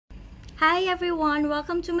Hi everyone,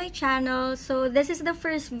 welcome to my channel. So this is the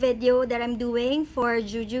first video that I'm doing for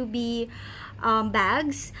Jujube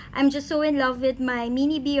bags. I'm just so in love with my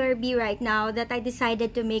mini BRB right now that I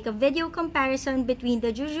decided to make a video comparison between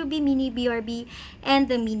the Jujube mini BRB and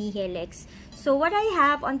the mini Helix. So what I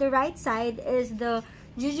have on the right side is the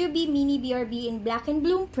Jujube mini BRB in black and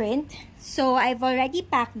blue print. So I've already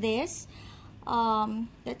packed this.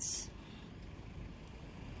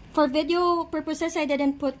 For video purposes, I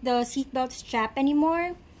didn't put the seatbelt strap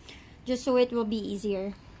anymore, just so it will be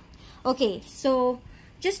easier. Okay, so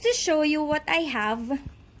just to show you what I have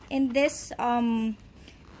in this front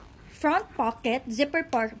pocket, zipper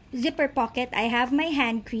pocket, I have my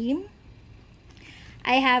hand cream.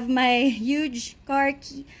 I have my huge car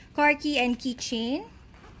key and keychain.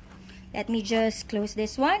 Let me just close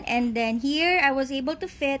this one. And then here, I was able to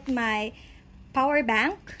fit my power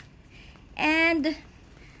bank and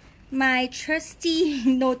my trusty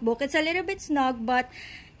notebook. It's a little bit snug, but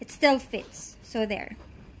it still fits. So there.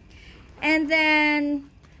 And then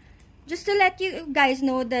just to let you guys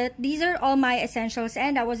know that these are all my essentials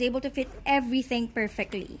and I was able to fit everything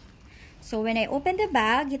perfectly. So when I open the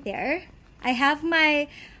bag there, I have my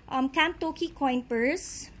Camp Toki coin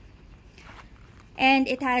purse, and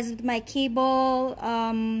it has my cable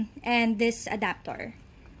and this adapter.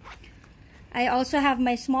 I also have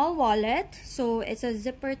my small wallet, so it's a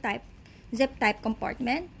zip type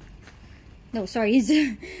compartment. No, sorry,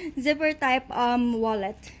 zipper type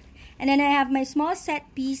wallet. And then I have my small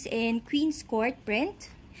set piece in Queen's Court print,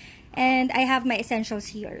 and I have my essentials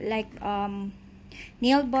here like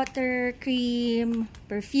nail butter, cream,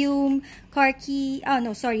 perfume,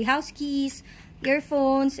 house keys,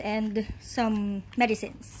 earphones, and some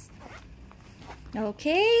medicines.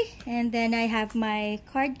 Okay, and then I have my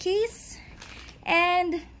card case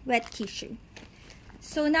and wet tissue.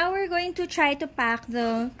 So now we're going to try to pack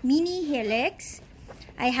the mini Helix.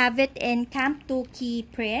 I have it in Camp Toki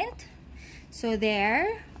print. So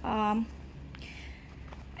there, I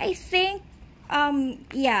think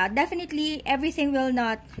yeah, definitely everything will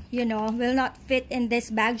not fit in this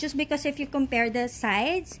bag, just because if you compare the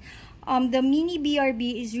sides, the mini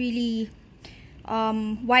BRB is really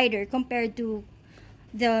wider compared to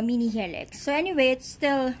the mini Helix. So anyway, it's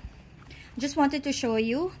still, just wanted to show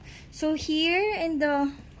you. So here in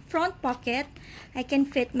the front pocket, I can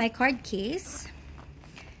fit my card case.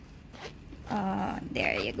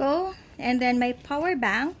 There you go. And then my power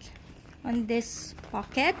bank on this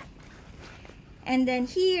pocket. And then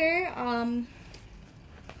here,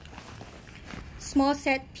 small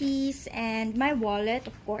set piece and my wallet,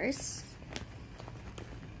 of course.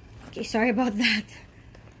 Okay, sorry about that.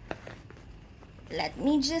 Let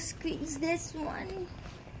me just squeeze this one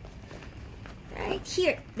right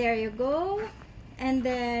here. There you go. And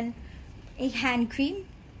then a hand cream.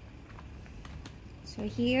 So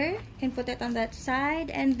here, you can put it on that side.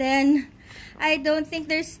 And then I don't think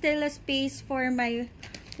there's still a space for my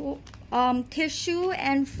tissue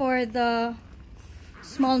and for the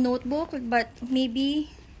small notebook, but maybe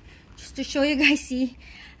just to show you guys, see,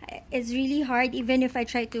 it's really hard even if I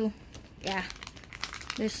try to. Yeah,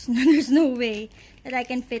 there's no way that I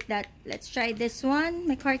can fit that. Let's try this one,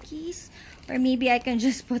 my car keys, or maybe I can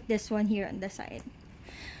just put this one here on the side.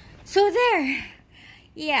 So there.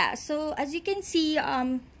 Yeah, so as you can see,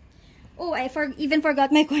 oh, I even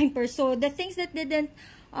forgot my coin purse. So the things that didn't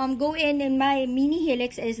go in my mini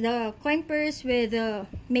Helix is the coin purse with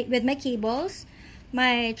my cables,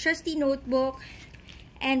 my trusty notebook,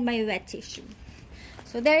 and my wet tissue.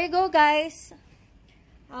 So there you go, guys.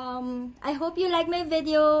 I hope you like my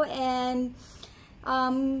video, and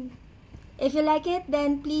if you like it,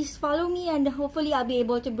 then please follow me, and hopefully I'll be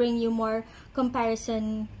able to bring you more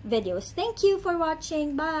comparison videos. Thank you for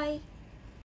watching. Bye.